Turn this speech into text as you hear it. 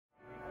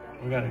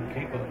We got a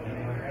capo. I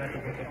got to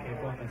put the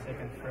capo on my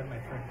second friend, my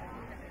friend.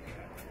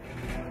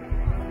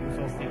 I'm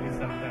so silly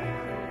sometimes.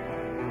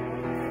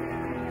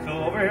 So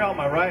over here on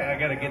my right, I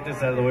gotta get this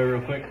out of the way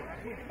real quick.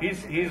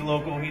 He's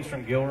local. He's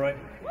from Gilroy.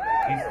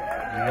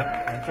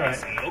 Yep, that's right.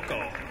 He's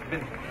loco.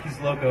 He's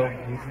loco.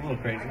 He's a little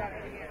crazy.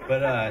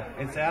 But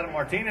it's Adam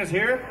Martinez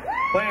here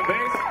playing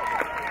bass.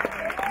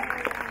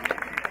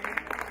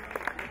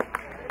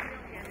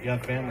 You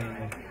have family in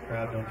the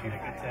crowd, don't you?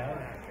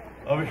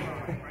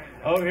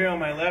 Over here on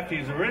my left,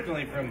 he's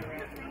originally from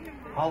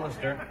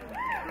Hollister.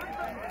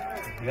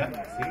 Yeah,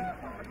 see?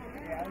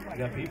 You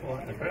got people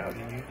in the crowd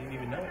and you didn't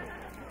even know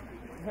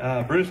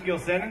it. Bruce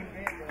Gilsenan.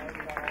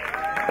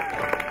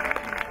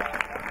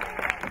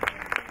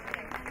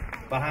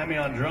 Behind me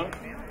on drums.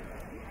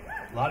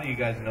 A lot of you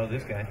guys know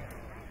this guy.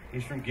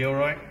 He's from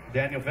Gilroy.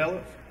 Daniel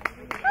Fellows.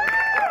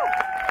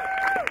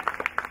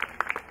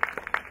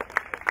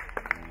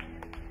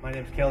 My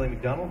name's Kelly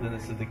McDonald, and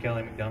this is the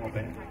Kelly McDonald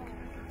Band.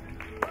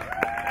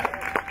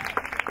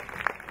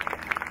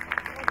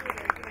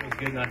 It was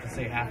good not to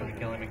say half of the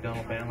Kelly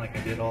McDonald Band like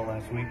I did all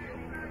last week.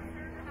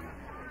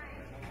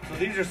 So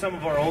these are some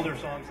of our older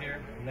songs here.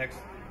 The next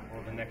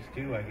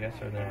two, I guess,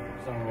 are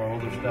some of our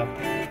older stuff.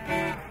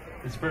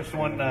 This first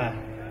one,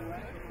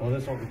 well,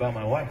 this one's about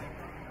my wife.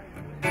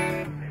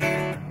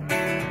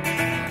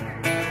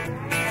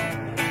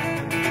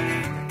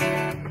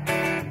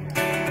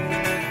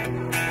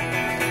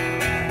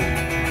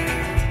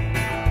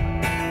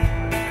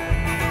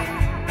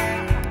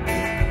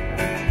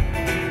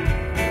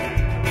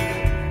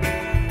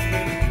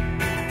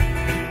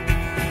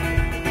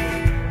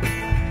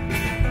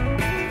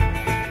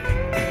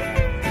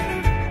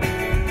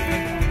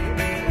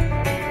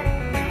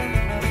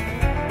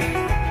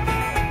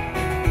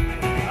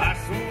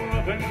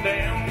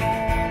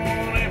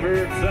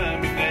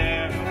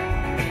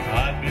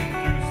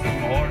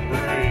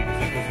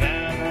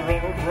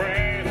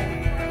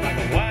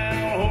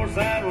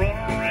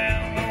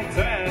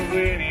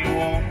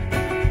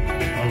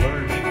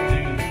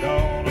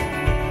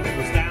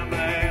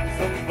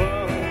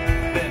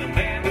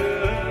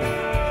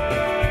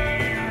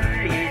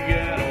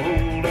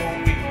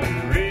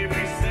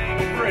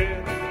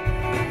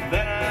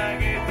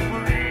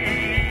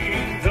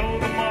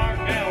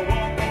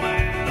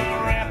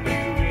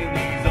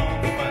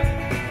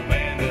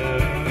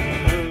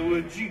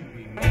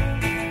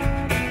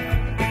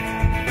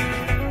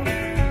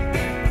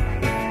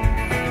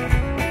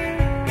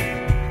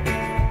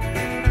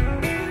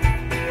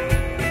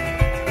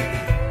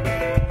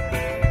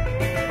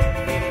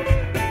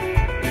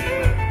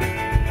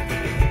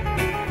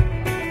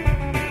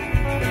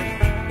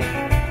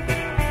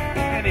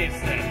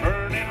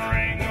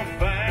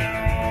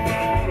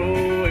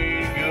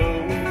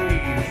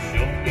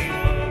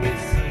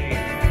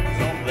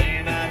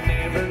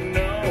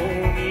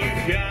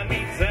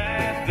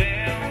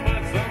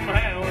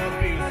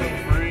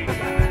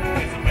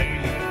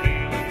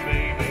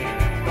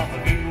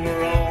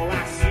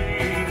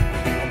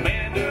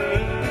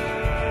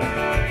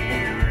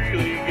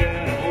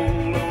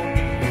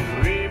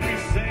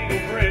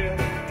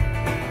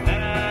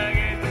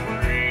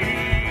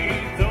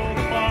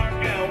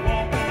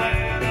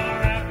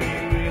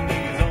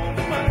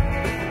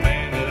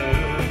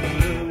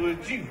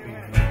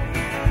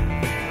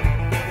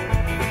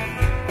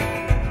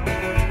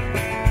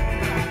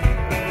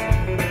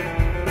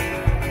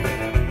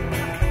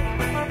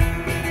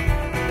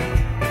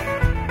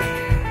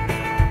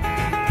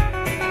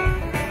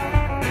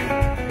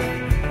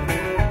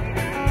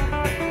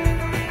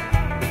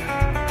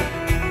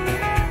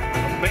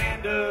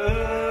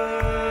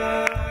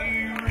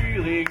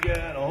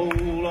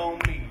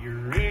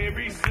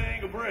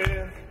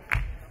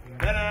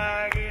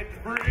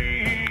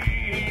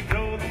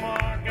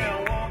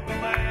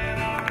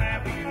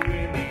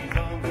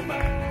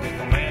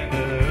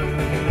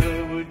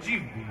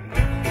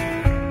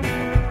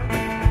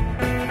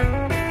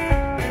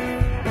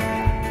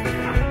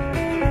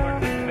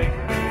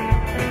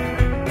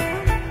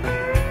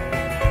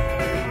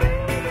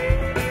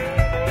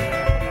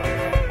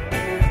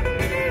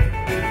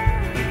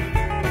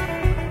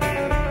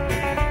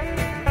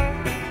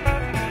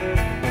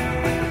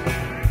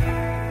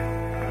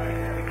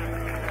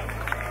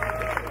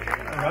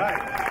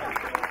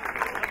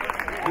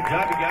 Good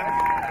job, you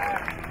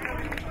guys.